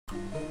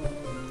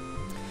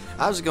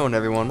How's it going,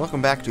 everyone?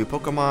 Welcome back to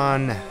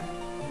Pokémon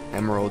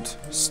Emerald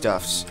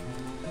Stuffs.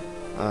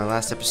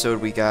 Last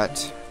episode we got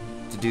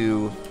to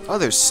do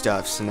other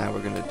stuffs, and now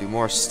we're gonna do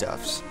more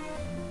stuffs.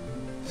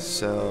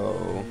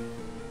 So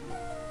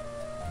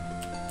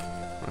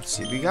let's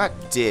see. We got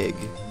Dig.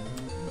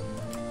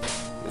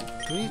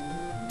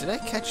 Did I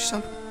catch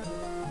some?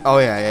 Oh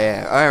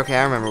yeah. Oh, okay,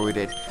 I remember what we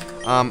did.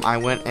 I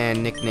went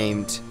and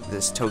nicknamed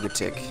this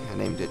Togetic. I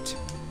named it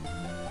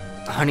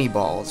Honey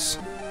Balls.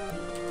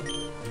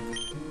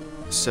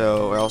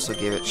 So I also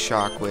gave it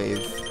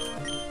Shockwave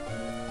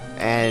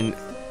and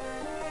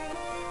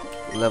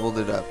leveled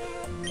it up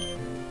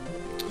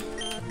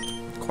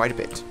quite a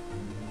bit.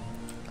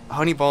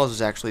 Honey Balls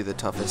was actually the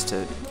toughest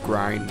to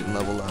grind and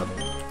level up.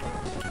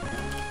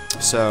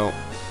 So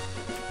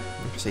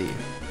let's see.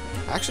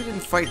 I actually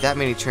didn't fight that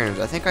many trainers.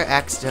 I think I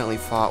accidentally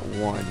fought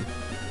one.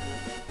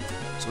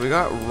 So we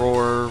got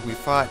Roar. We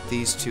fought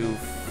these two.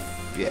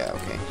 Yeah,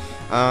 okay.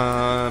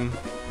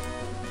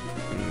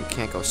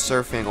 Can't go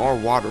surfing or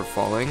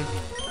waterfalling.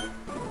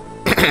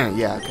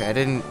 Yeah, okay. I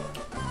didn't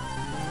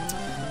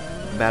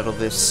battle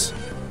this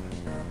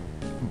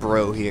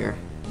bro here.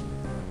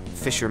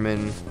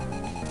 Fisherman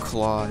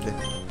Claude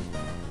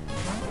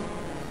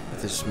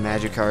with his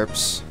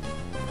Magikarps.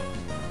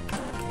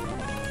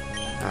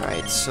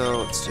 Alright,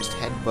 so let's just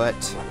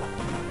headbutt.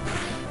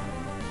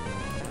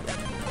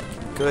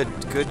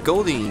 Good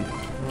Goldie.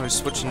 We're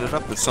switching it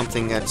up with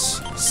something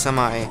that's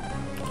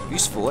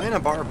semi-useful, and a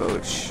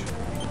Barboach.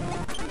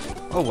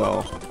 Oh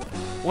well.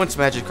 Once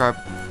Magikarp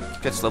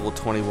gets level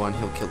 21,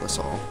 he'll kill us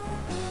all.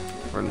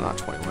 Or not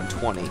 21,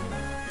 20. I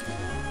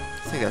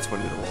think that's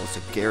what it rolls to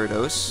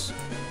Gyarados.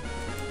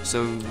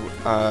 So,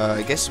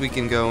 I guess we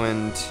can go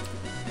and...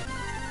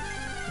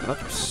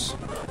 Oops.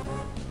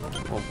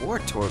 Well, War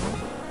Turtle.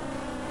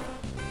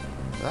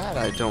 That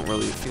I don't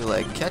really feel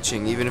like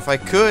catching. Even if I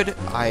could,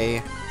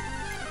 I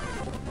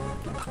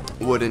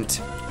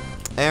wouldn't.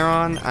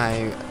 Aeron,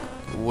 I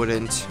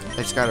wouldn't.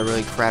 It's got a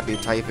really crappy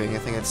typing. I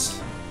think it's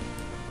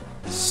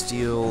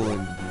Steel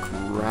and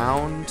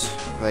Ground.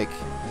 Like,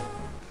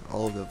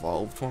 all of the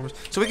evolved forms.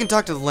 So we can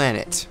talk to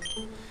Lanet,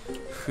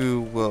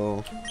 who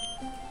will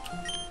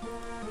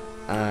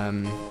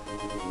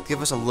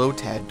give us a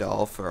Lotad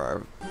doll for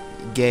our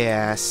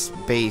gay-ass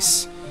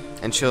base.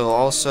 And she'll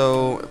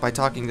also, by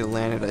talking to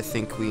Lanet, I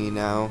think we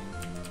now...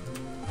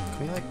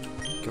 Can we, like,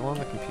 go on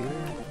the computer?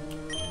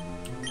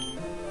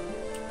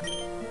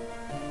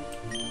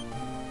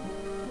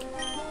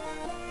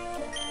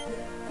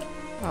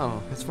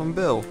 Oh, it's from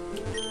Bill.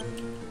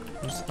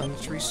 What's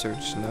Lanet's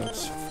research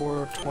notes?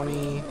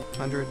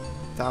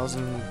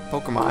 100,000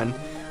 Pokemon.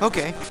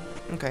 Okay,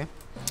 okay.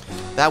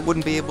 That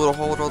wouldn't be able to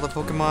hold all the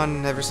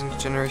Pokemon ever since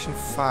Generation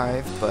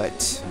 5,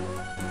 but...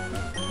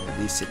 At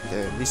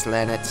least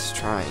Lanet's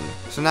trying.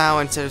 So now,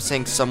 instead of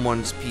saying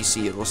someone's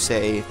PC, it'll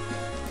say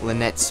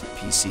Lanet's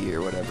PC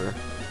or whatever.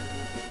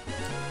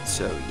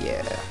 So,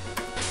 yeah.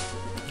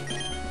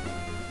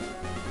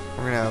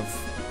 We're gonna have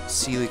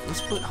Sealy.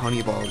 Let's put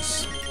Honey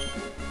Balls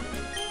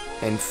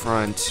in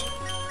front.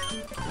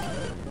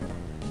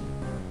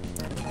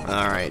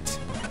 Alright.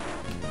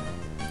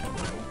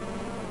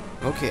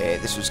 Okay,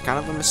 this was kind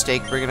of a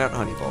mistake bringing out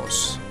Honey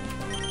Balls.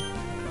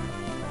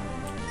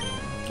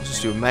 Let's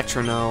just do a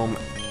Metronome.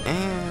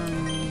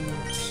 And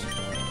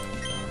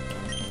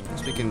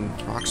we can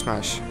Rock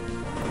Smash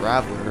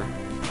Graveler.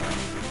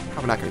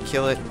 Probably not gonna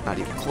kill it, not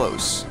even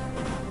close.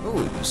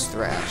 Ooh, it was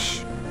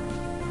Thrash.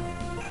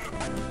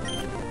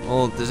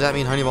 Well, does that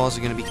mean Honey Balls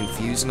are gonna be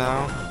confused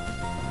now?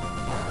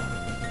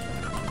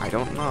 I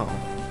don't know.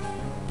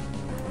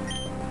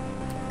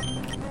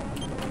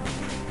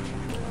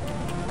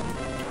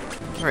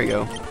 There we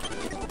go.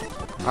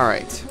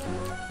 Alright.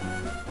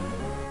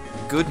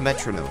 Good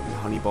Metronome,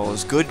 Honey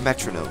Balls. Good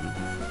Metronome.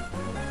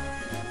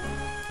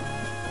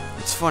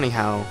 It's funny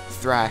how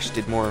Thrash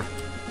did more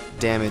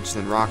damage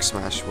than Rock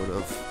Smash would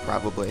have,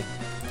 probably.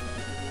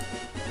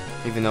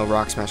 Even though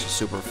Rock Smash is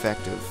super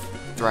effective,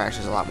 Thrash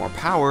has a lot more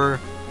power.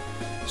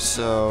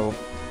 So,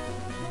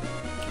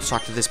 let's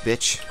talk to this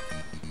bitch.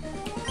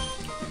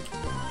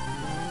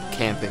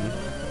 Camping.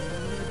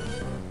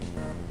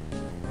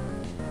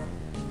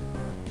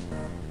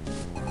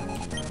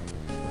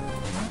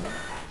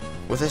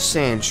 With a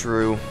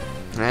Sandshrew.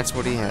 And that's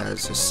what he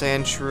has. A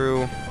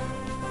Sandshrew.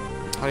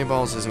 Honey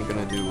Balls isn't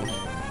gonna do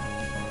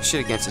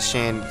shit against a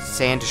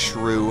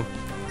Sandshrew.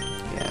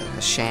 Yeah, a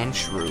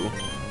Sandshrew.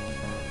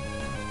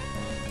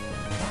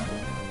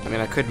 I mean,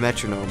 I could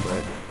Metronome,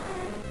 but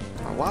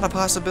a lot of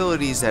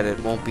possibilities that it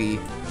won't be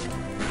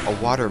a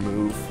water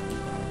move.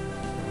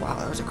 Wow,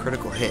 that was a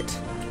critical hit.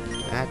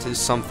 That is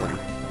something.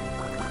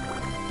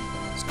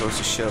 This goes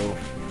to show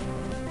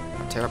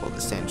how terrible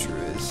the Sandshrew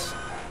is.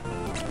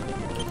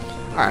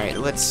 Alright,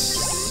 let's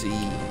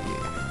see.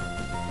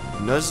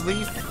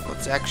 Nuzleaf?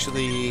 Let's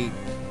actually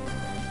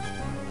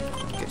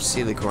get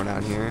Silicon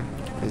out here.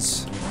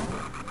 His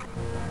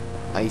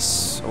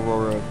Ice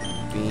Aurora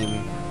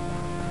Beam.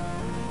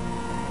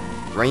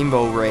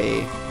 Rainbow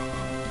Ray.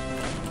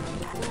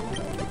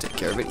 Take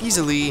care of it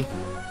easily.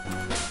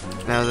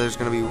 Now there's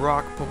gonna be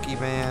rock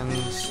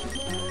Pokemons,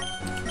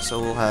 so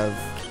we'll have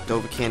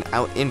Dovahkiin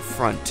out in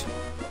front.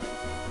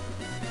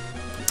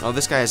 Oh,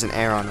 this guy has an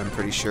air on, I'm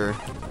pretty sure.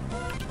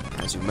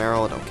 Has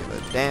Emerald, don't give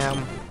a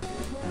damn.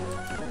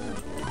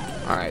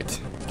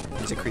 Alright,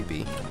 he's a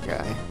creepy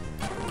guy.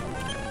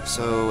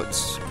 So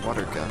it's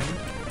water gun.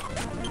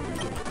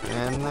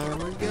 And there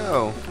we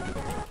go.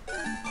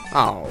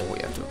 Oh, we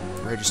have to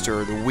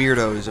register the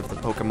weirdos of the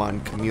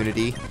Pokemon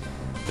community.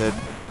 The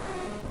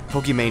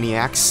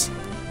Pokemaniacs.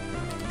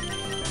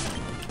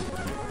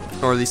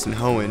 Or at least in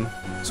Hoenn.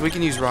 So we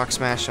can use Rock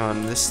Smash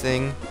on this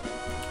thing.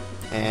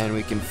 And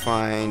we can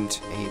find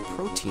a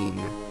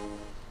protein,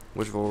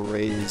 which will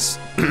raise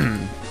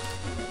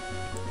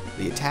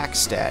the attack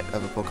stat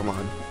of a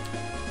Pokemon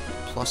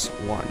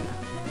 +1.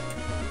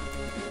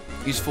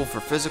 Useful for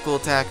physical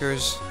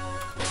attackers.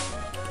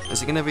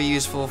 Is it going to be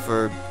useful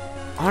for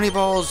Honey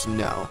Balls?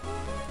 No.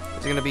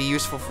 Is it going to be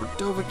useful for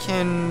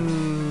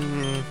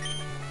Dovahkiin?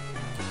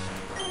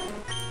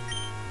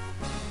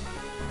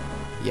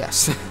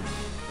 Yes.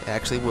 It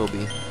actually will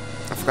be.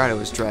 I forgot it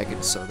was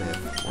dragons, so they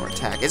have more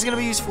attack. Is it going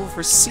to be useful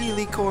for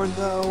Sealicorn,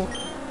 though?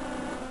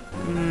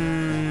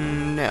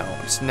 No,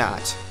 it's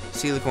not.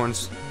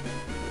 Sealicorn's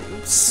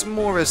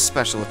more of a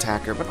special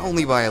attacker, but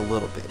only by a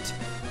little bit.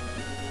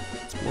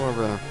 It's more of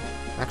a...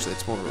 Actually,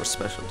 it's more of a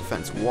special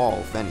defense wall,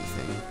 if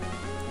anything.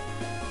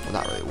 Well,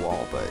 not really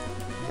wall, but...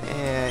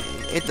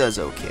 it does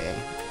okay.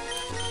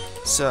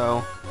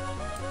 So...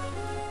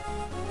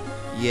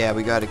 Yeah,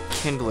 we got a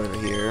Kindler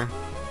here.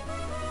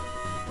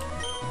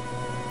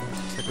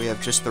 Looks like we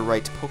have just the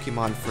right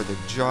Pokemon for the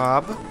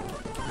job.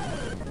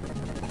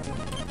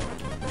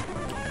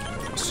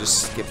 Let's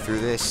just skip through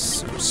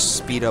this, or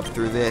speed up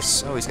through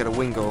this. Oh, he's got a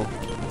Wingull.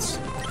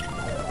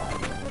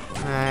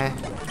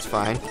 It's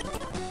fine.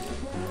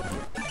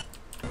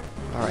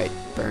 Alright,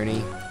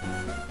 Bernie.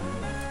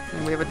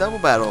 And we have a double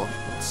battle.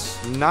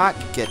 Let's not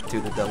get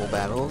through the double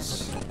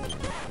battles.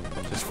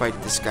 Just fight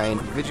this guy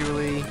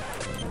individually.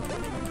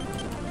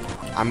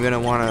 I'm gonna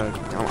wanna...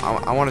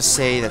 I wanna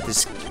say that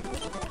this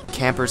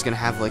camper's gonna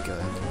have like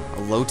a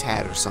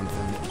Lotad or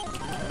something.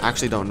 I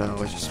actually don't know,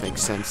 it just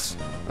makes sense.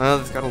 Oh,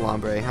 they've got a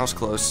Lombre. How's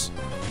close?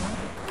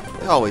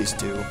 They always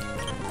do.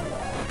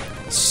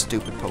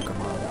 Stupid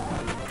Pokemon.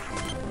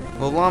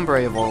 Well,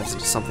 Lombre evolves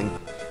into something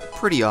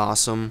pretty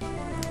awesome.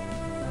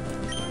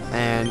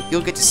 And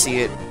you'll get to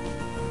see it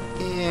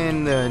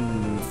in the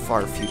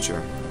far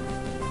future.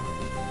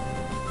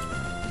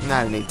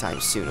 Not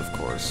anytime soon, of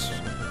course.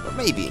 But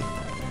maybe.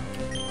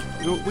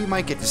 We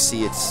might get to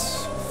see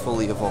its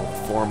fully evolved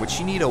form, which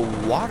you need a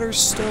Water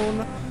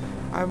Stone,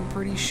 I'm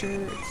pretty sure.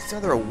 It's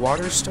either a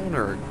Water Stone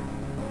or a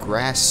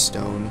Grass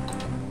Stone.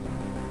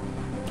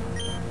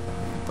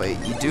 But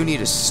you do need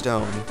a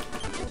stone.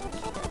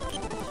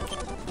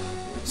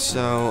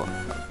 So,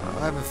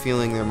 I have a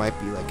feeling there might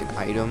be like an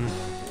item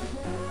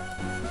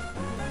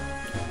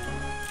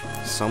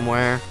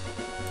somewhere.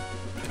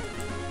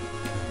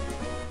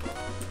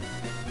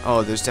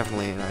 Oh, there's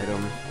definitely an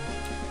item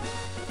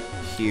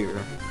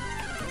here.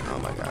 Oh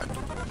my god.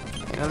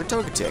 Another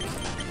Togetic.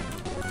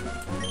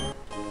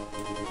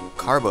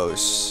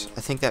 Carbos.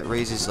 I think that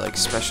raises like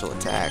special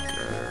attack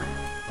or...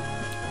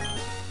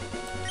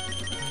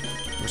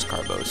 Where's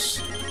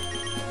Carbos?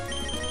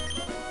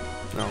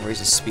 No,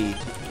 raises speed.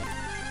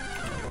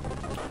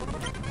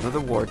 Another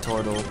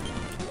Wartortle.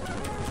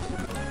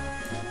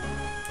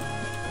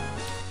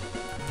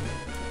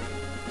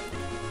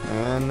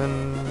 And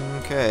then,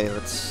 okay,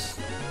 let's...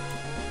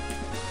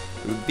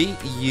 We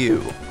beat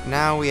you.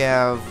 Now we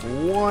have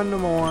one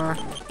more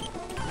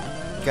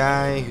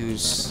guy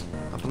who's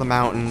up in the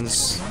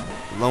mountains,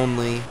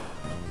 lonely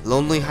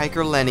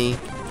hiker Lenny,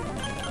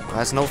 who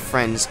has no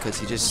friends because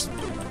he just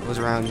goes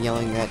around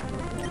yelling that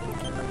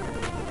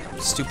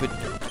stupid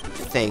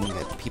thing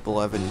that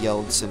people haven't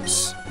yelled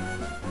since,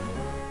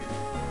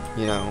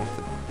 you know,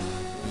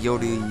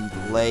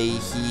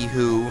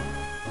 Yodelay-hee-hoo.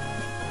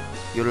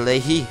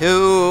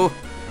 Yodelay-hee-hoo!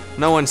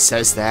 No one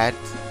says that.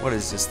 What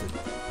is this, the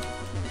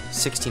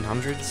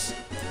 1600s?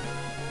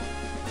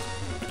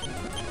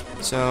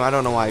 So, I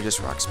don't know why I just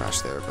Rock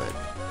Smash there, but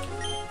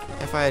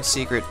if I had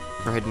secret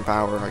or hidden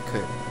power, I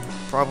could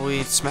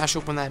probably smash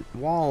open that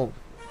wall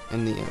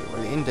in the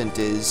where the indent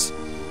is.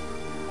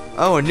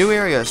 Oh, a new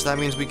area, so that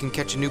means we can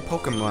catch a new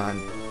Pokemon.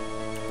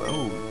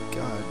 Oh,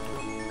 God.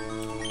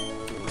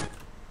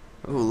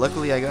 Oh,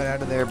 luckily I got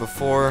out of there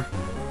before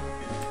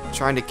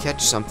trying to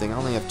catch something. I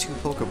only have 2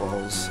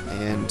 Pokeballs,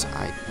 and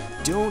I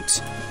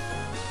don't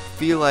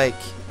feel like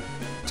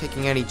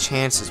taking any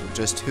chances with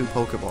just 2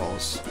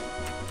 Pokeballs.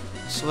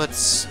 So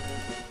let's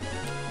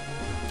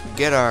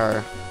get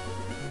ourselves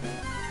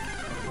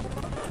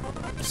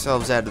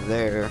out of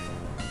there.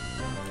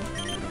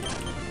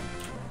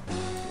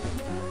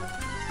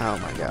 Oh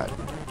my god.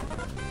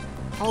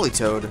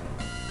 Politoed.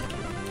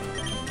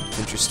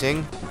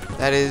 Interesting.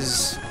 That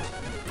is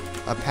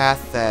a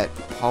path that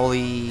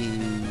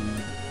Poliwag?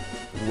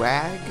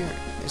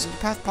 Is it a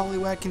path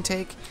Poliwag can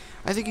take?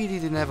 I think you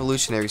need an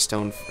evolutionary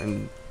stone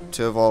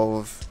to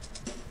evolve.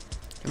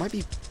 It might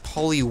be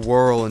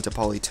Poliwhirl into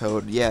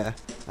Politoad. Yeah,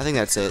 I think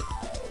that's it.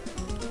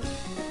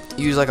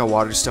 Use like a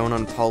water stone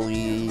on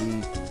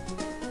Politoad.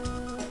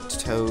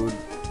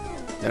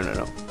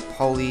 No.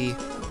 Poliwhirl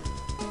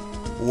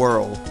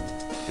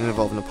and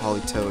evolve into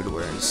Politoad,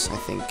 whereas I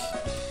think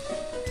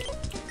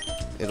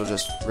it'll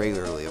just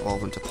regularly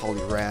evolve into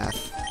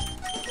Poliwrath.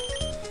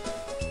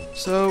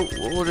 So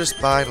we'll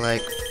just buy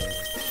like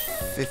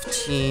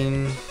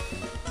 15.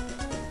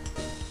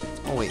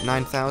 Oh wait,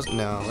 9,000.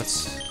 No,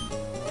 let's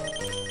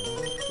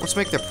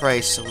make the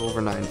price a little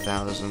over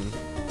 9,000.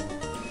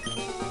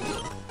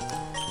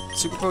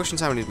 Super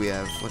potions. How many do we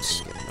have?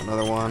 Let's get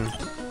another one.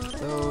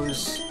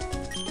 Those.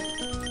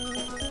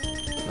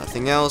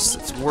 Nothing else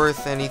that's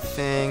worth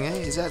anything.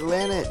 Hey, is that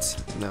Lanet?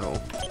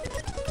 No.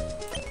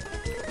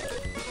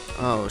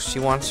 Oh, she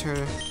wants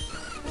her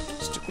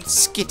stupid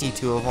Skitty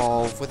to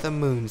evolve with a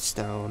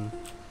Moonstone.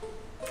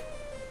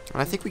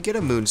 And I think we get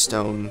a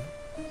Moonstone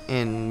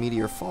in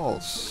Meteor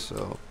Falls,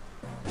 so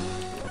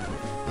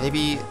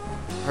maybe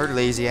her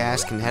lazy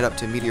ass can head up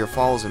to Meteor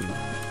Falls and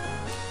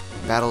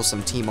battle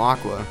some Team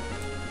Aqua.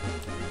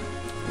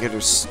 Get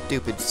her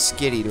stupid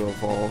Skitty to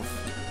evolve.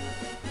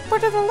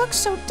 But it'll look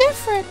so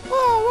different.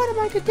 Oh, what am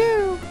I to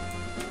do?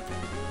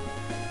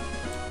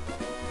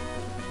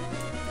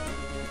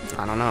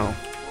 I don't know.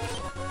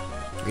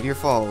 Meteor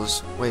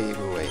Falls. Wait.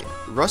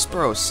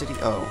 Rustboro City.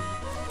 Oh.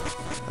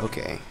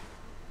 Okay.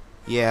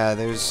 Yeah,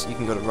 you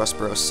can go to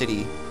Rustboro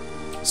City.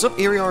 So,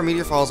 here we are,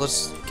 Meteor Falls.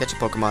 Let's catch a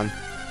Pokemon.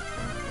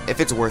 If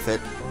it's worth it.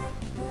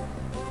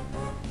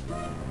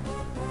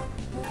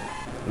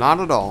 Not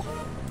at all.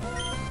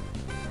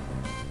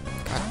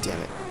 God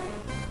damn it.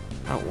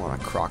 I don't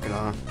want a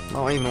Crocodile. I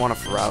don't even want a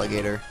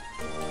Feraligatr.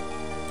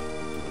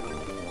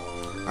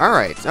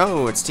 Alright.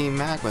 Oh, it's Team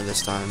Magma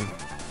this time.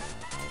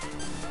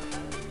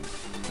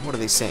 What are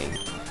they saying?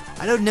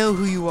 I don't know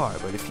who you are,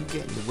 but if you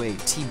get in the way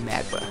of Team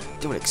Magma,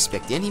 don't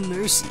expect any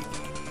mercy.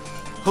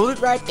 Hold it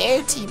right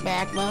there, Team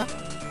Magma.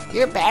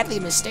 You're badly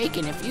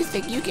mistaken if you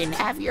think you can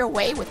have your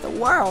way with the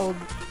world.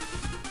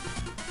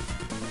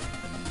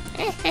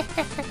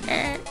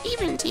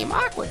 Even Team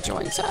Aqua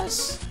joins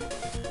us.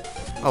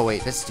 Oh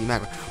wait, that's Team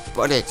Magma.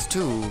 But it's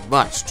too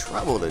much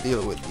trouble to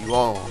deal with you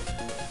all.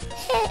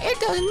 It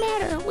doesn't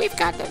matter. We've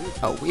got them.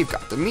 Oh, we've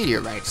got the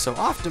meteorite, so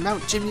off to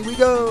Mount Chimney we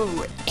go.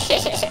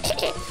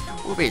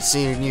 We'll be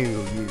seeing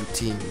you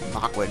Team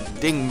Aqua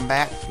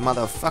dingbat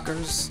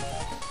motherfuckers.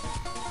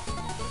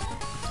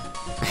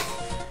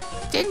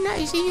 Didn't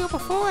I see you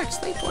before at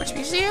Slateport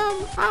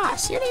Museum? Ah,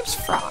 so your name's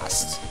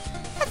Frost.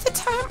 At the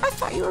time, I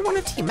thought you were one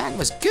of Team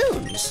Magma's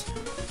goons.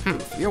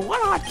 You're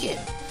one odd kid.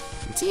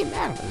 Team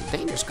Magma is a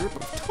dangerous group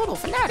of total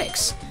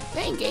fanatics.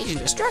 They engage in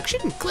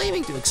destruction,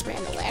 claiming to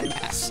expand the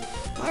landmass.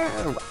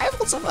 They're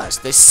rivals of us,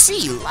 the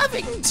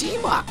sea-loving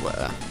Team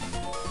Aqua.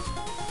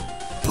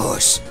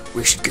 Boss,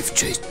 we should give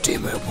chase to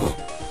Team Magma.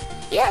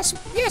 Yes,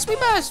 we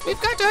must. We've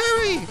got to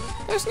hurry.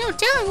 There's no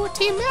telling what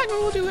Team Magma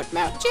will do at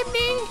Mount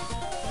Chimney.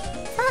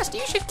 First,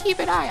 you should keep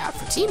an eye out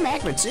for Team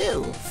Magma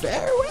too.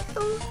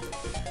 Farewell.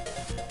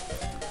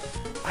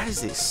 Why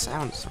does this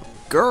sound so...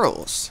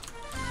 Girls!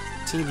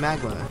 Team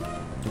Magma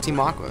and Team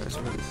Aqua is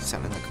really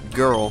sounding like a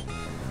girl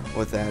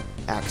with that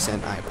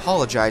accent. I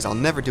apologize. I'll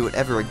never do it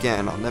ever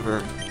again. I'll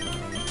never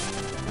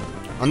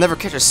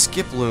catch a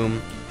Skiploom,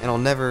 and I'll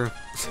never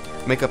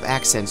make up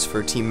accents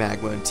for Team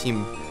Magma and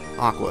Team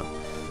Aqua.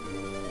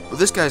 Well,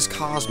 this guy's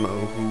Cosmo,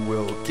 who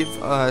will give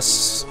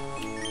us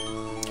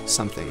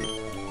something.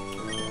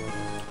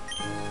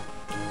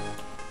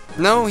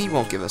 No, he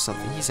won't give us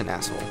something. He's an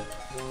asshole.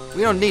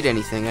 We don't need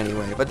anything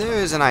anyway, but there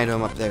is an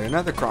item up there.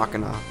 Another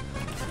Crocodile.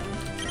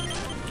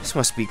 This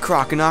must be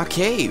Crocodile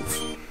Cave.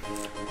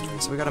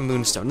 So we got a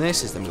Moonstone.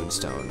 This is the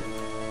Moonstone.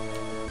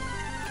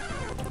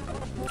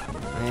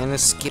 And a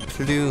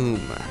Skiploom.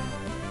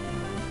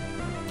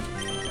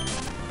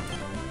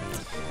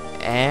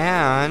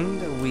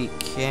 And we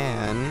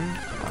can...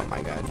 Oh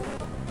my god.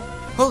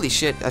 Holy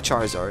shit, a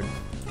Charizard.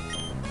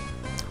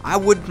 I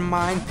wouldn't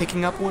mind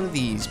picking up one of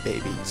these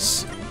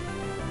babies.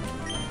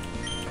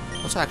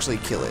 Let's actually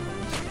kill it.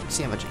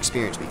 See how much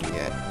experience we can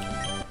get.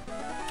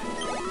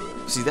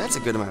 See, that's a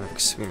good amount of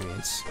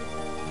experience.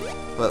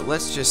 But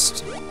let's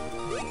just...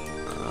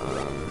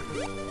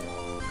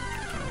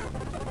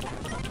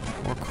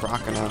 more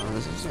Crocodiles.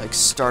 This is like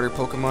starter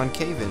Pokemon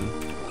cave in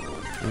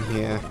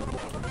here.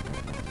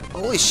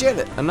 Holy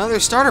shit, another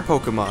starter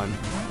Pokemon!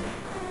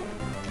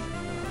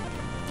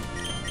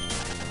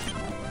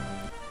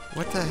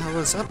 What the hell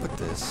is up with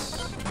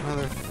this?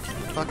 Another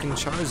fucking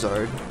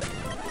Charizard.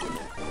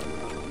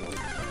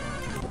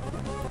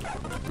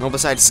 Oh,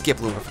 besides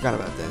Skiplooms, I forgot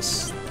about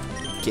this.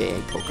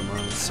 Gay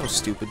Pokemon, it's so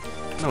stupid.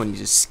 No one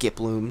uses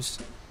Skiplooms.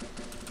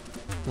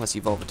 Unless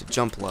you evolve it to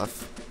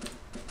Jumpluff.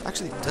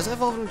 Actually, does it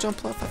evolve into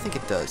Jumpluff? I think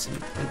it does.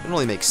 It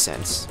only makes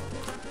sense.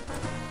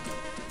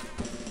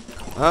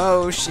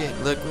 Oh shit,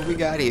 look what we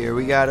got here.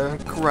 We got a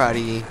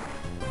Karate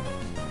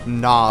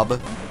Knob.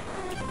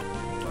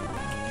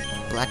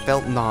 Black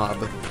Belt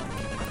Knob.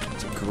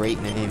 It's a great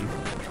name.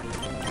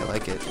 I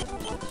like it.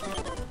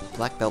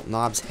 Black Belt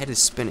Knob's head is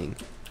spinning.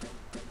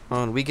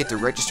 Oh, and we get to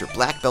register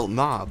Black Belt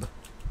Knob.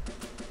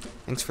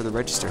 Thanks for the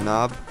register,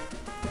 Knob.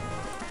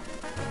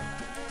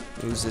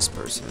 Who's this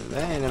person?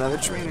 And another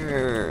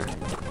trainer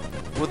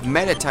with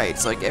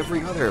metatites like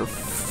every other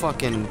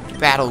fucking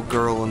battle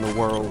girl in the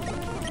world.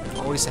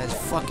 Always has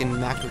fucking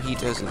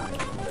Makuhitas and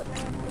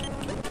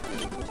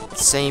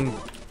same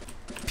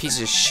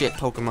piece of shit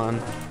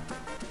Pokemon.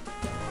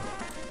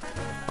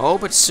 Oh,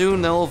 but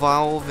soon they'll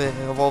evolve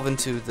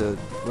into the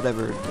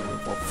whatever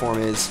the form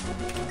is.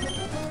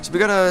 So we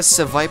got a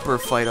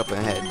Seviper fight up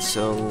ahead.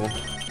 So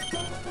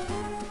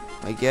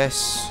I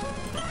guess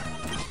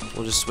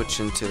we'll just switch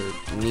into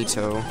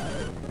Nito.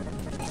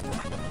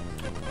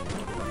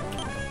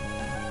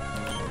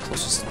 So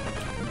let's just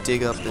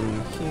dig up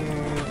in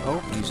here.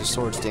 Oh, use a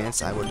Swords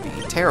Dance. I would be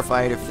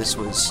terrified if this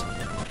was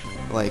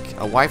like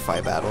a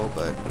Wi-Fi battle,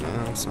 but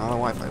no, it's not a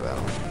Wi-Fi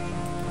battle.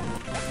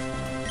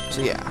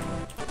 So yeah,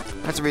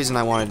 that's the reason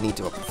I wanted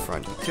Nito up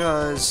front,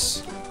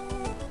 because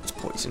it's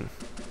poison.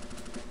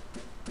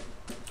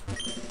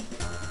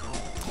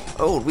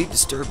 Oh, we've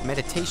disturbed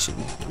meditation.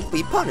 We'll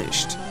be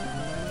punished.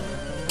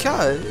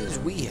 Because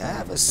we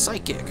have a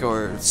Psychic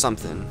or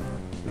something.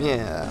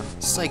 Yeah,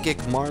 Psychic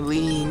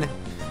Marlene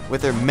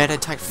with her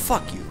Metatite.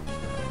 Fuck you.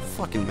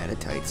 Fucking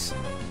Metatites.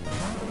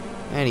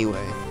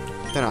 Anyway,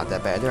 they're not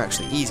that bad. They're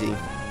actually easy.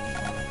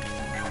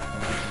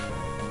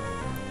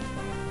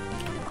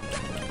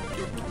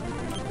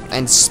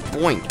 And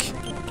Spoink.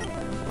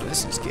 Well,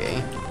 this is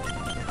gay.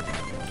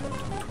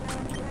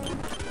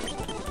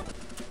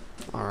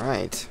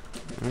 Alright.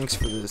 Thanks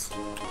for this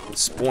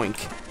Spoink.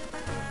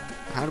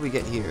 How do we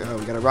get here? Oh,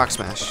 we got a Rock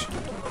Smash.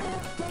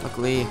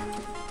 Luckily,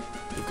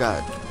 we've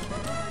got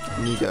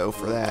Nito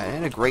for that.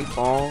 And a Great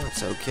Ball.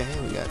 It's okay.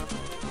 We got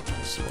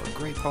some more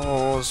Great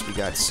Balls. We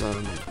got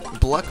some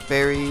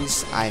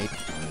Bluckberries. I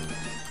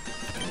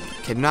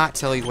cannot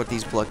tell you what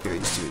these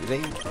Bluckberries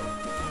do.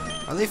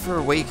 Are they for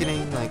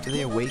awakening? Like, do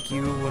they awake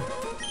you?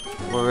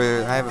 Or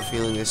I have a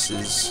feeling this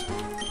is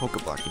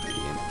Pokeblock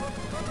ingredient.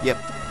 Yep.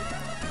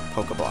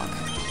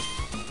 Pokeblock.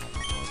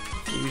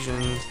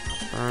 Fusion.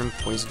 Burn,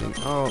 poisoning.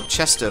 Oh,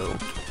 Chesto.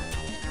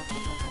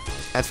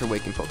 That's for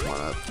waking Pokemon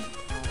up.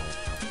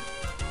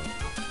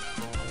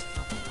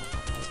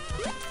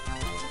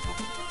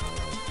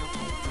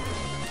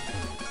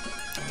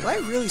 Did I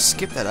really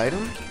skip that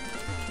item?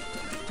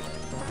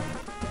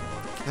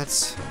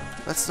 That's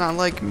not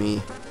like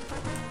me.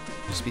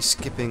 Just be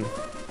skipping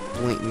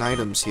blatant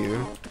items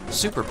here.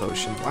 Super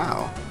Potion.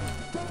 Wow.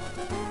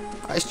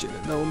 I should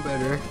have known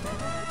better.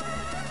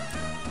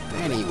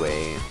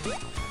 Anyway.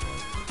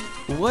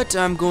 What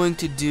I'm going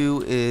to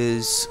do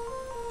is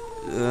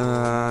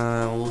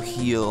we'll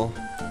heal.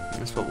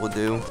 That's what we'll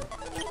do.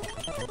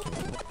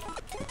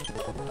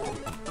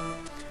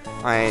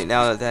 Alright,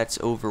 now that that's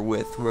over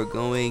with, we're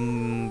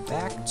going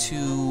back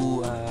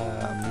to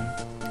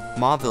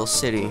Mauville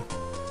City.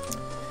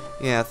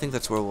 Yeah, I think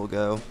that's where we'll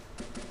go.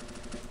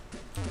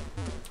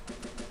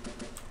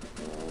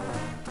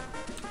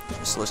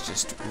 So let's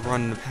just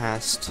run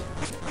past.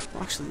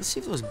 Actually, let's see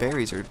if those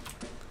berries are.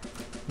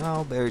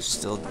 No, berries are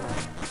still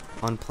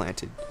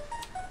unplanted.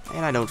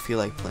 And I don't feel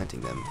like planting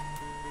them.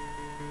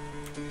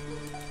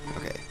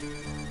 Okay.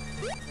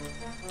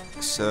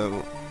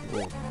 So,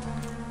 we'll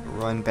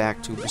run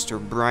back to Mr.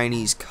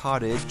 Briny's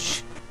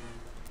cottage,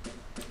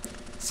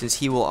 since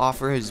he will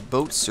offer his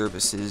boat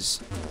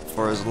services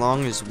for as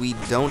long as we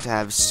don't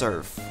have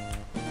surf.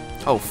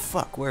 Oh,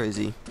 fuck, where is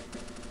he?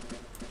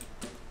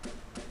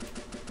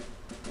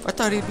 I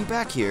thought he'd be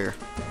back here.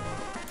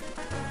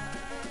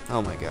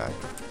 Oh my god.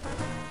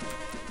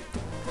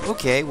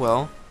 Okay,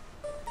 well,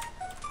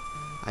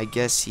 I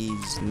guess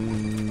he's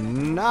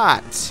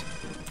not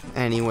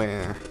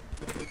anywhere.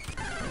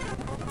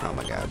 Oh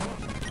my god.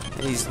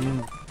 He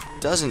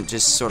doesn't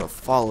just sort of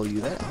follow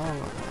you.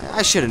 Oh,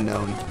 I should have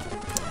known.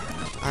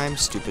 I'm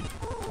stupid.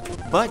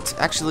 But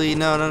actually,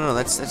 no.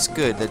 That's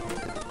good.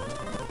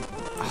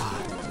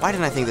 Why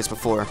didn't I think of this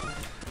before?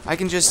 I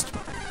can just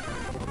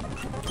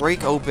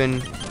break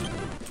open.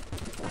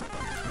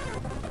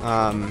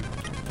 Oh,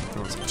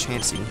 it's a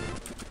Chansey.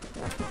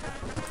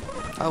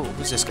 Oh,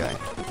 who's this guy?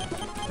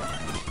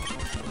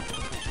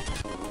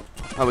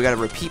 Oh, we got a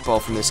repeat ball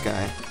from this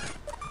guy.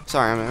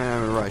 Sorry, I'm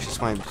in a rush. That's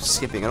why I'm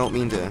skipping. I don't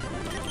mean to,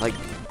 like,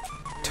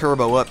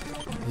 turbo up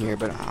here,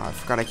 but I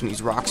forgot I can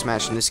use Rock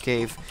Smash in this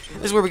cave.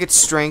 This is where we get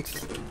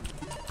strength.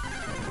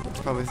 It's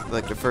probably,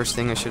 like, the first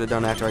thing I should have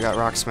done after I got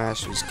Rock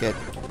Smash was get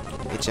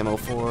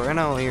HMO4. And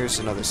oh, here's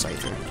another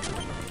Scyther.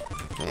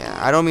 Yeah,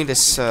 I don't mean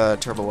to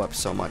turbo up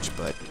so much,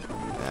 but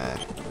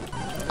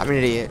I'm an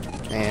idiot,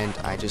 and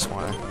I just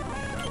want to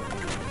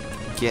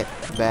get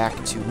back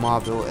to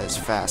Mauville as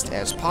fast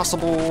as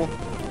possible.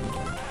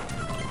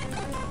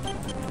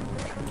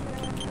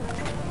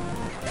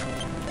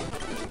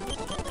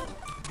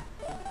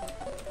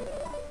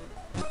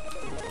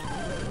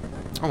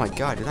 Oh my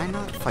god, did I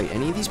not fight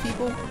any of these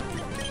people?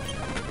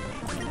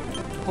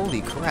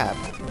 Holy crap.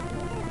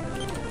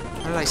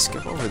 How did I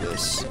skip over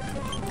this?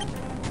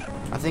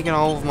 I think in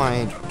all of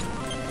my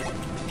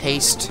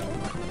haste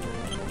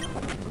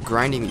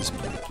grinding these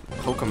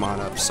Pokemon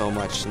up so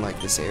much in, like,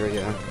 this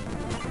area.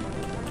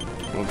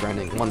 Well,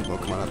 grinding one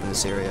Pokemon up in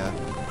this area.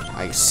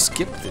 I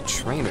skipped the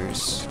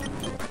trainers.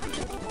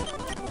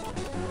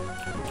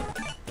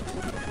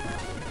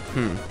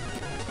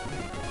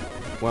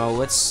 Well,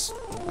 let's...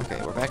 Okay,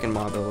 we're back in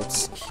Mauville.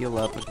 Let's heal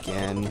up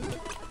again.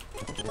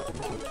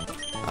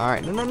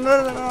 Alright,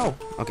 no.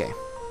 Okay.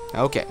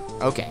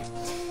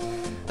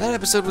 That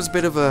episode was a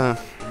bit of a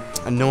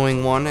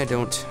annoying one. I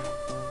don't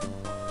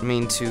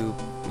mean to,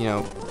 you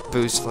know,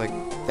 boost like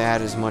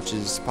that as much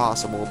as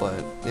possible,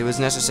 but it was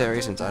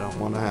necessary since I don't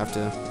want to have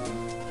to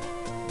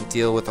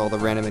deal with all the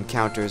random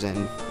encounters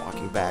and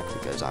walking back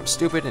because I'm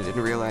stupid and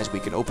didn't realize we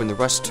could open the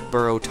Rust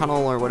Burrow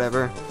Tunnel or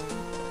whatever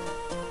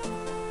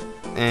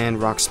and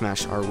rock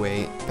smash our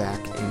way back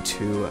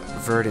into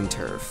Verdant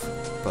Turf.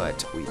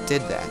 But we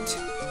did that.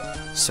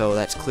 So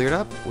that's cleared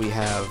up. We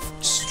have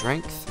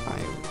Strength.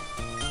 I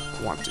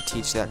want to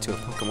teach that to a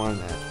Pokemon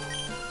that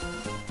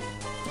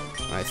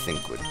I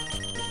think would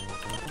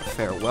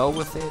fare well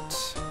with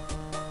it.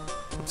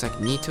 Looks like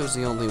Nito's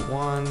the only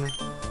one.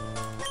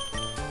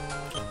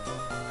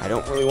 I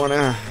don't really want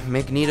to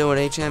make Nito an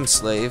HM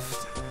slave.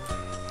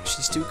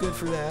 She's too good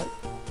for that.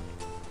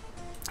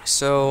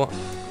 So,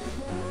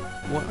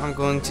 what I'm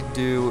going to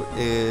do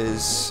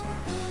is...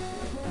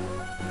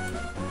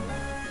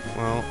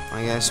 Well,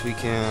 I guess we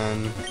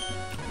can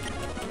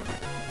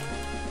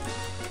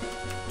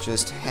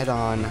just head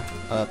on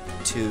up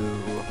to...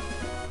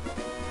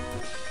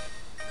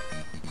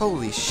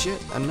 Holy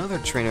shit, another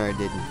trainer I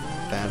didn't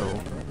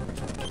battle.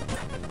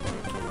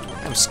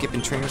 I'm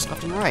skipping trainers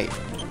left and right.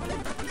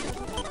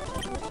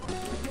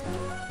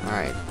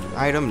 Alright,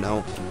 item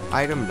no,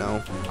 item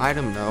no,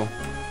 item no.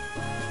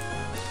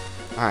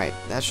 Alright,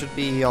 that should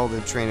be all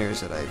the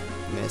trainers that I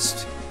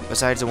missed.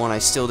 Besides the one I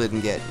still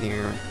didn't get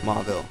near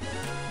Mauville.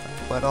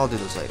 But I'll do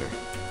those later.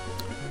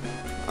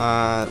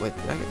 Wait,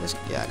 did I get this?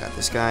 Yeah, I got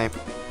this guy.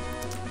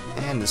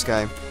 And this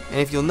guy. And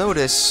if you'll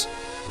notice,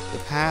 the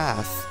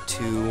path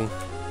to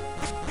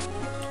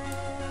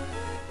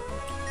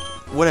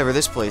whatever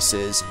this place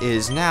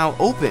is now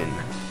open.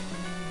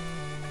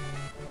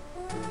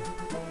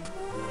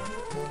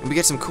 And we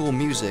get some cool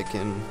music,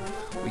 and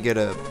we get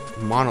a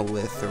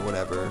monolith or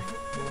whatever.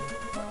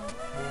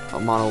 A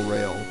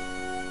monorail.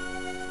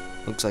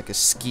 Looks like a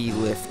ski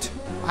lift.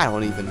 I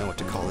don't even know what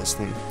to call this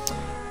thing.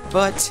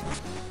 But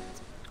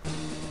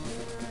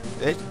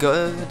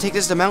take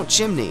us to Mount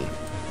Chimney.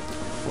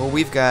 Well,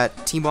 we've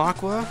got Team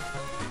Aqua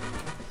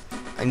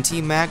and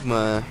Team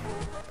Magma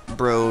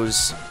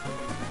bros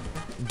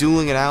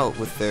dueling it out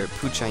with their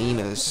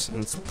Puchainas,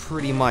 and it's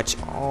pretty much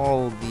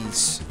all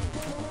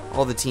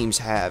the teams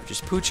have.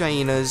 Just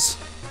Puchainas,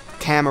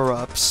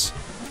 Camerups,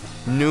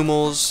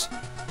 Numels,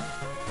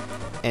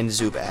 and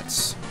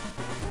Zubats.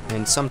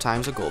 And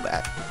sometimes a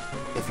Golbat,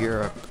 if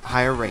you're a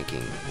higher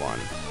ranking one.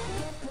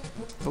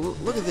 But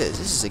look at this.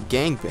 This is a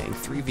gangbang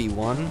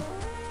 3v1.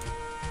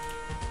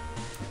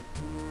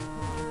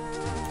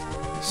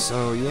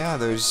 So yeah,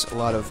 there's a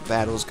lot of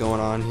battles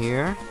going on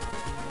here.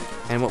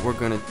 And what we're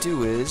going to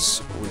do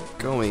is, we're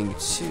going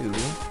to,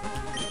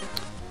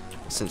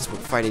 since we're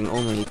fighting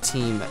only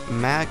Team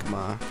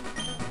Magma,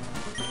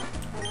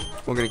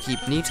 we're going to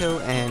keep Nito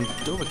and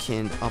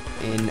Dovahkiin up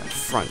in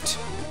front.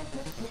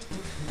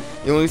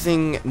 The only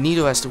thing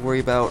Nito has to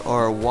worry about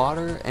are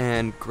water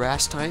and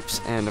grass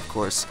types, and of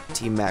course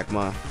Team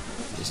Magma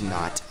is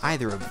not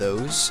either of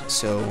those,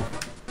 so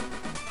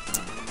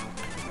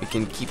we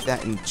can keep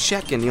that in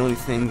check. And the only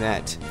thing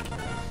that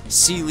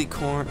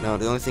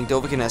the only thing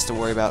Dovahkiin has to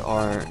worry about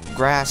are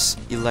grass,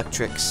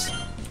 electrics.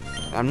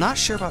 I'm not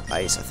sure about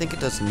ice. I think it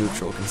does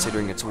neutral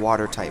considering it's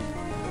water type.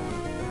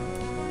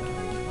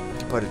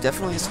 But it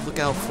definitely has to look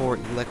out for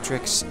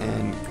electrics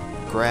and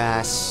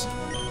grass,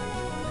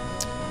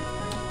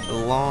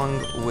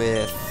 along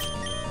with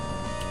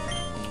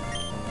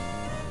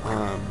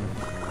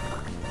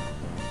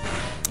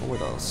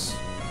what else?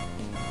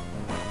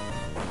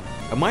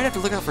 I might have to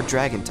look out for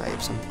dragon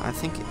types. I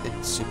think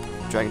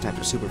dragon types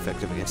are super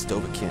effective against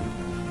Dovahkiin.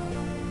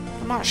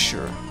 I'm not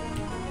sure.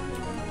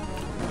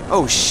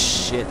 Oh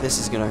shit, this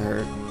is gonna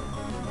hurt.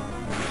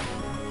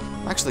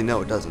 Actually,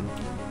 no, it doesn't.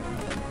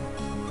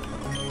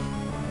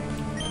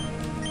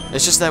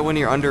 It's just that when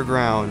you're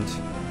underground,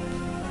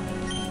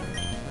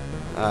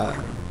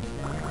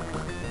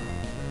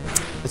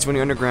 it's when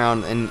you're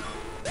underground and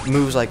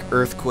moves like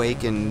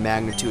earthquake and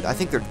magnitude. I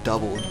think they're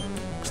doubled,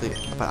 actually,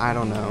 but I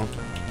don't know.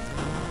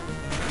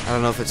 I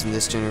don't know if it's in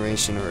this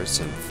generation or it's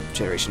in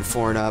generation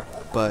 4 and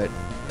up, but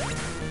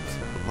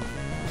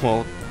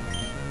well,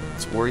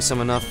 it's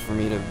worrisome enough for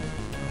me to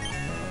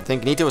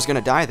think Nito was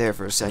gonna die there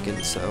for a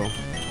second, so.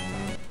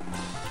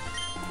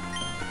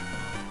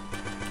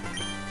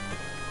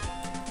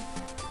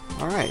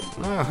 Alright,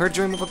 I heard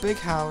dream of a big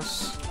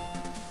house.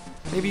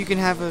 Maybe you can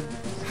have a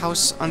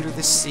house under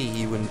the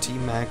sea when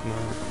Team Magma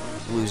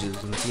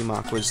loses and Team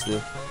Aqua's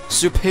the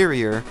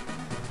superior.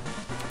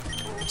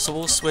 So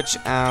we'll switch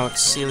out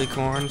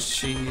Silicorn.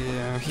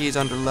 He's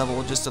under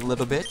level just a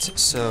little bit,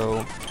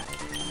 so,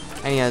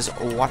 and he has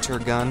a water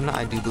gun,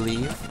 I do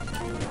believe.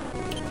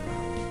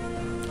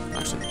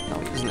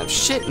 Doesn't have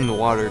shit in the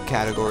water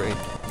category.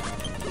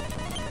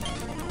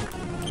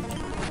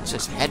 It's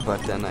just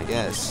headbutt then, I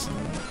guess.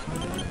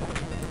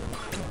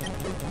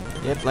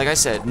 Yep, like I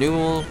said,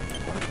 Newell,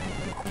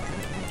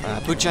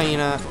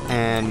 Puchaina,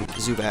 and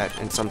Zubat,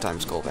 and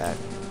sometimes Golbat.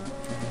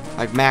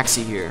 Like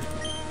Maxie here.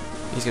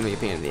 He's gonna be a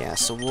pain in the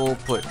ass, so we'll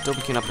put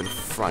Dovahkiin up in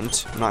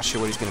front. I'm not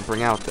sure what he's gonna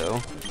bring out, though.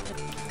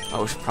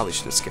 Oh, probably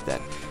should have skipped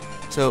that.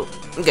 So,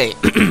 okay.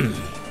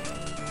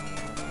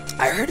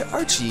 I heard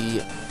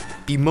Archie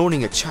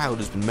bemoaning a child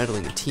who's been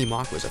meddling in Team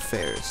Aqua's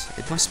affairs.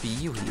 It must be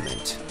you he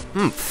meant.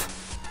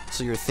 Humph.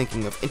 So you're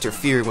thinking of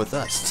interfering with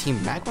us,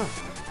 Team Magma?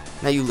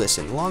 Now you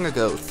listen. Long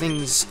ago,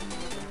 things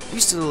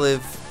used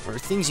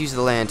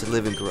the land to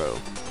live and grow.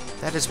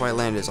 That is why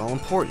land is all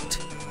important.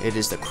 It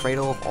is the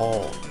cradle of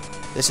all.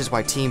 This is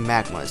why Team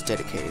Magma is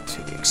dedicated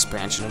to the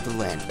expansion of the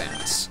land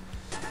mass.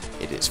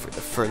 It is for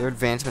the further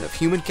advancement of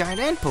humankind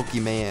and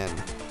Pokemon.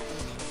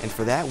 And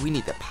for that, we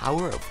need the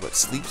power of what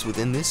sleeps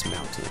within this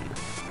mountain.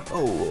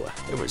 Oh,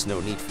 there was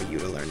no need for you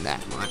to learn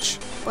that much.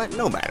 But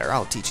no matter,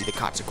 I'll teach you the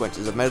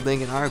consequences of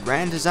meddling in our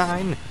grand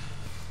design.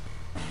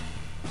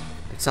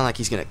 It's not like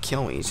he's gonna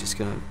kill me, he's just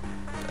gonna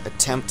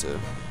attempt to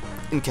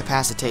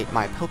incapacitate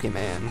my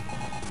Pokemon.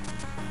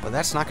 But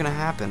that's not gonna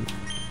happen.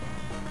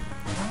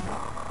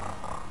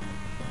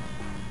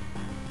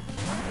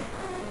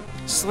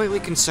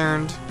 Slightly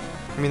concerned.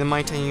 I mean, the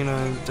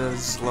Mytayuna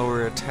does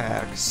lower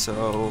attack,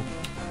 so...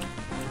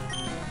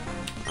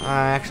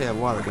 I actually have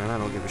Water Gun, I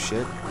don't give a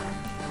shit.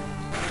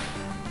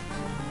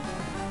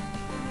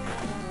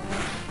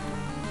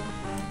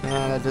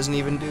 Yeah, that doesn't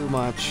even do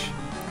much.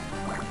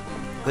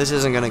 This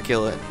isn't gonna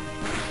kill it.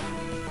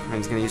 And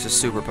he's gonna use a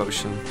Super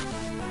Potion.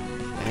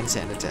 And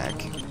Sand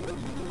Attack.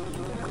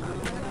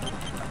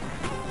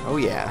 Oh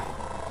yeah.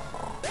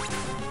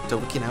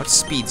 Dovahkiin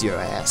outspeeds your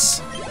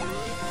ass.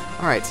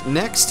 Alright,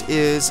 next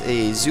is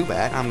a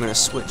Zubat. I'm gonna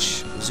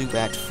switch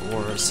Zubat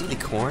for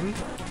Silicorn.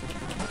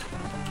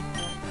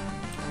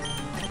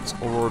 It's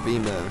Aurora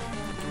Beam to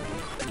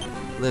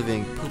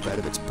living poop out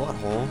of its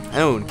butthole.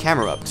 Oh, and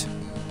Camerupt.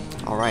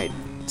 Alright,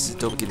 this is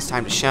Dovahkiin's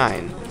time to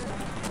shine.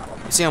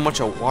 Let's see how much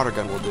a Water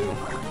Gun will do.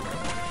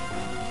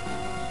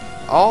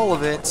 All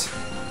of it.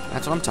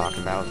 That's what I'm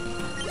talking about.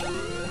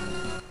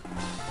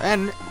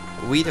 And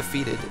we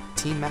defeated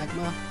Team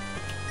Magma.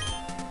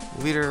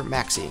 Leader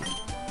Maxie.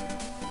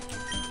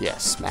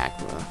 Yes,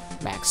 Magma.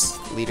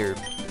 Leader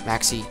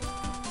Maxie.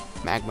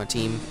 Magma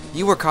team.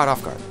 You were caught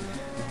off guard.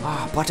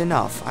 Ah, but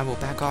enough. I will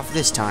back off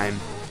this time.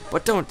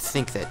 But don't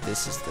think that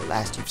this is the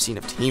last you've seen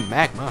of Team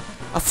Magma.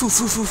 A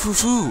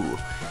foo-foo-foo-foo-foo.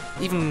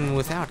 Even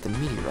without the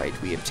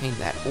meteorite, we obtained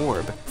that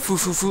orb.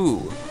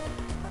 Foo-foo-foo.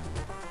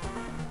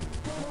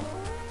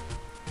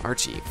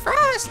 Archie.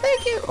 Frost,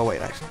 thank you! Oh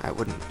wait, I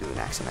wouldn't do an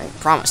accent, I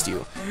promised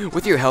you.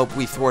 With your help,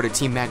 we thwarted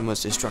Team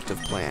Magma's destructive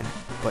plan.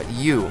 But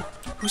you,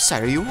 whose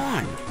side are you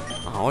on?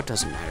 Oh, it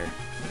doesn't matter.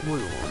 We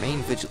will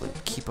remain vigilant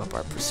and keep up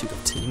our pursuit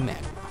of Team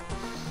Magma.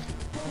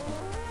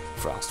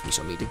 Frost, we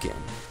shall meet again.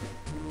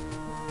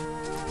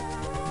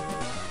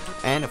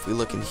 And if we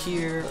look in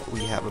here,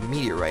 we have a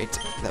meteorite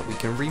that we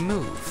can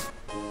remove.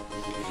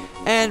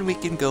 And we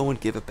can go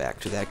and give it back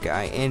to that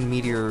guy in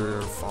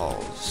Meteor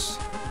Falls.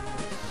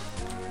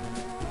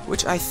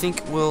 Which I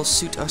think will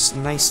suit us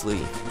nicely.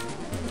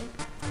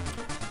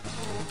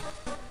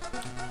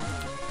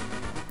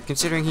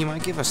 Considering he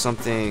might give us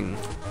something.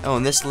 Oh,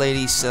 and this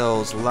lady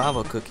sells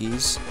lava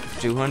cookies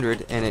for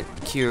 200, and it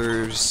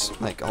cures,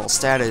 like, all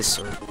status,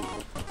 or...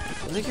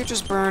 Does it cure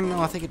just burn? No,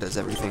 I think it does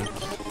everything.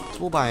 So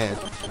we'll buy a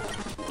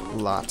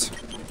lot.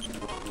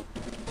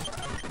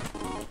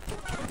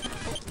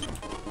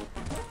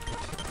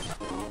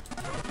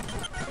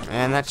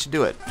 And that should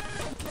do it.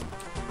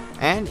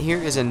 And here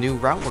is a new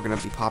route we're going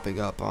to be popping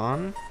up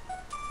on.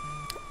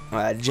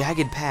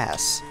 Jagged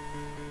Pass.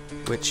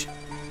 Which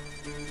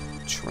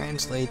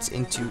translates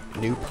into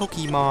new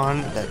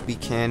Pokemon that we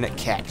can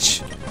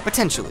catch.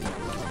 Potentially.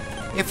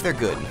 If they're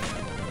good.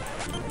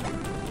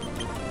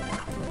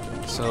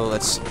 So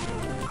let's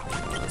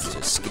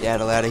just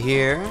skedaddle out of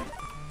here.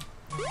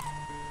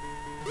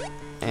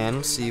 And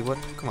let's see what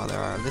Pokemon there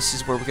are. This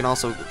is where we can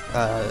also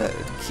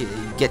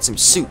get some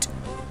suit.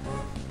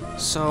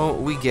 So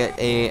we get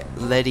a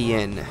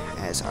Ledian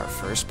as our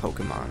first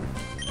Pokemon.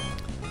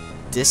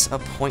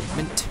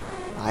 Disappointment?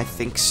 I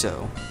think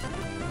so.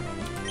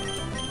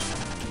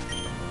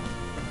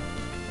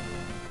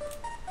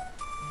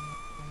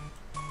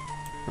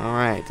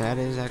 Alright, that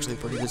is actually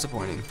pretty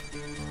disappointing.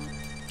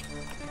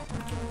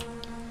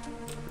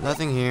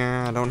 Nothing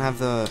here. I don't have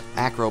the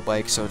acro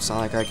bike, so it's not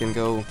like I can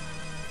go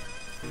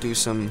do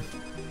some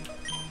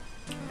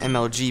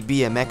MLG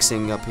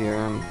BMXing up here.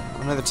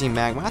 Another Team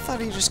Magma. I thought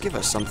he'd just give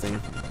us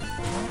something.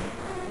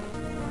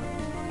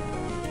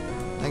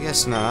 I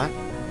guess not.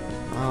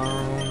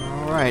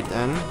 Alright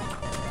then.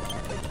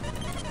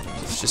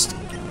 Let's just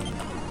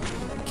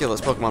kill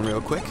this Pokemon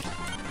real quick.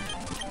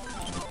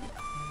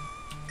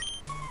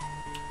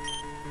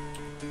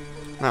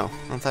 No,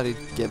 I thought he'd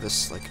give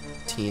us, like,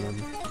 TM.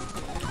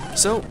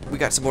 So, we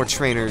got some more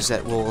trainers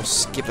that will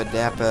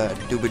skip-a-dappa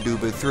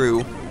dooba-dooba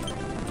through.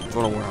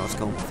 Don't know where I was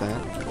going with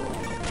that.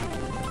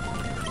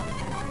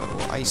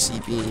 We'll Icy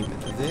Beam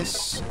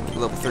this.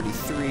 Level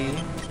 33.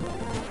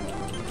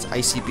 Let's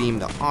Icy Beam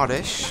the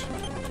Oddish.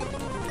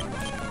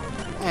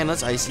 And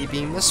let's Icy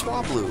Beam the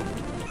Swablu.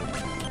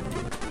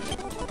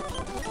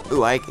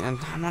 Ooh, I'm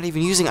not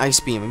even using Ice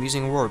Beam. I'm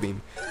using Aurora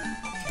Beam.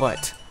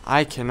 But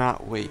I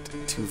cannot wait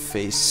to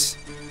face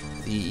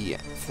the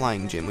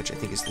Flying Gym, which I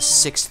think is the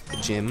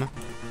 6th gym.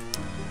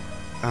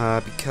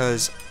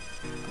 Because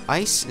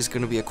Ice is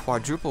going to be a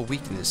quadruple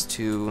weakness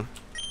to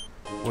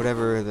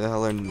whatever the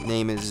hell her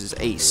name is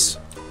Ace,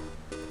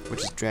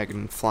 which is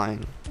Dragon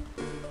Flying.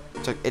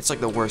 It's like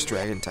the worst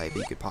Dragon type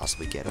you could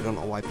possibly get. I don't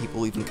know why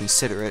people even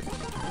consider it.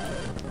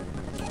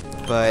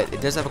 But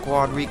it does have a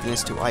quad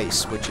weakness to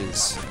Ice, which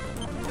is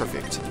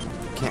perfect.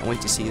 Can't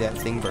wait to see that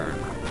thing burn.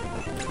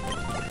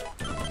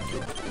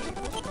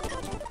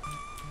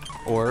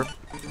 Or,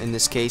 in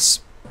this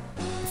case,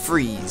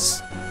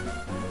 freeze.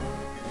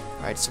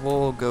 Alright, so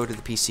we'll go to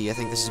the PC. I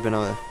think this has been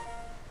a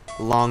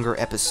longer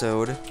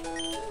episode.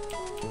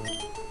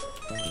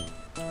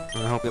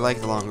 I hope you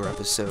like the longer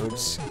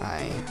episodes.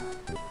 I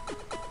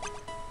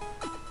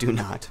do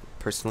not,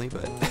 personally,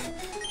 but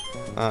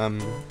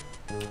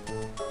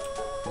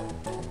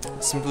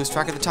simply lose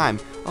track of the time.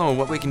 Oh,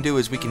 what we can do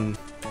is we can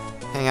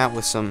hang out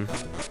with some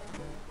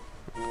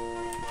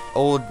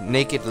old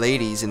naked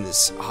ladies in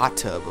this hot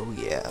tub. Oh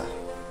yeah.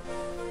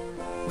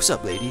 What's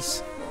up,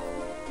 ladies?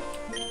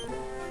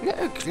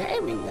 They're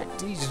claiming that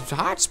these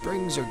hot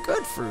springs are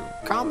good for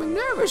calming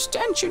nervous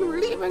tension,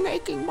 relieving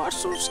aching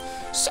muscles,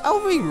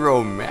 solving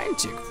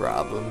romantic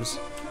problems,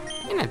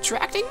 and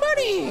attracting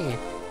money.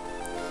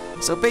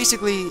 So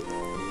basically,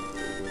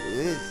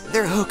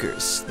 they're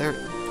hookers. They're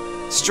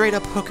straight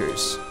up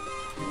hookers.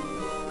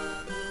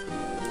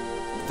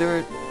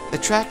 They're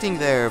attracting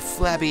their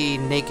flabby,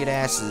 naked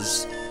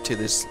asses to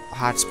this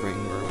hot spring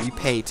where we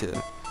pay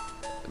to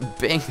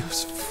bang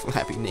those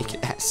flabby,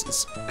 naked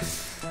asses,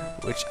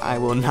 which I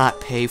will not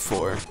pay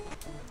for.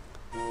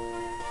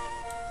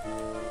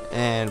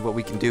 And what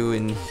we can do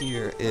in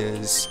here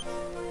is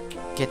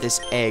get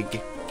this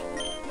egg.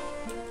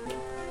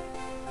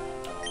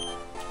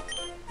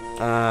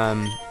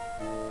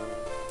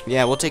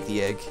 Yeah, we'll take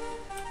the egg.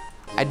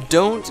 I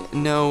don't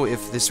know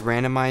if this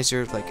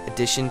randomizer, like,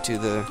 addition to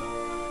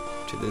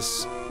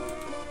this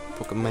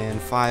Pokemon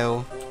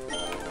file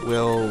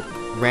will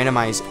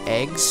randomize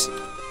eggs,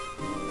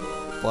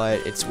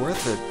 but it's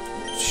worth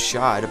a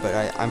shot.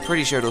 But I'm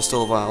pretty sure it'll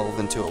still evolve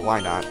into a why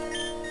not.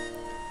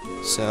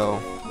 So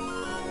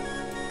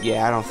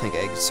yeah, I don't think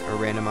eggs are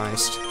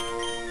randomized.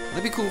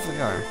 That'd be cool if they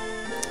are.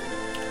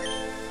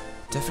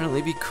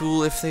 Definitely be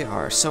cool if they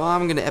are. So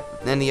I'm gonna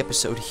end the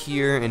episode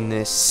here in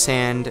this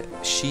sand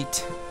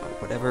sheet, or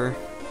whatever,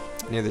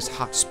 near this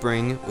hot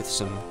spring with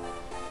some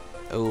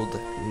old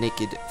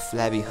naked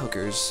flabby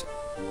hookers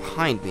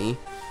behind me.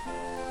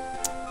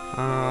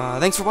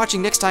 Thanks for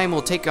watching. Next time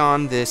we'll take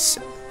on this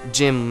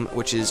gym,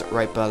 which is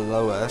right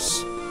below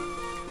us,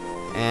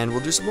 and we'll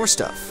do some more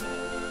stuff.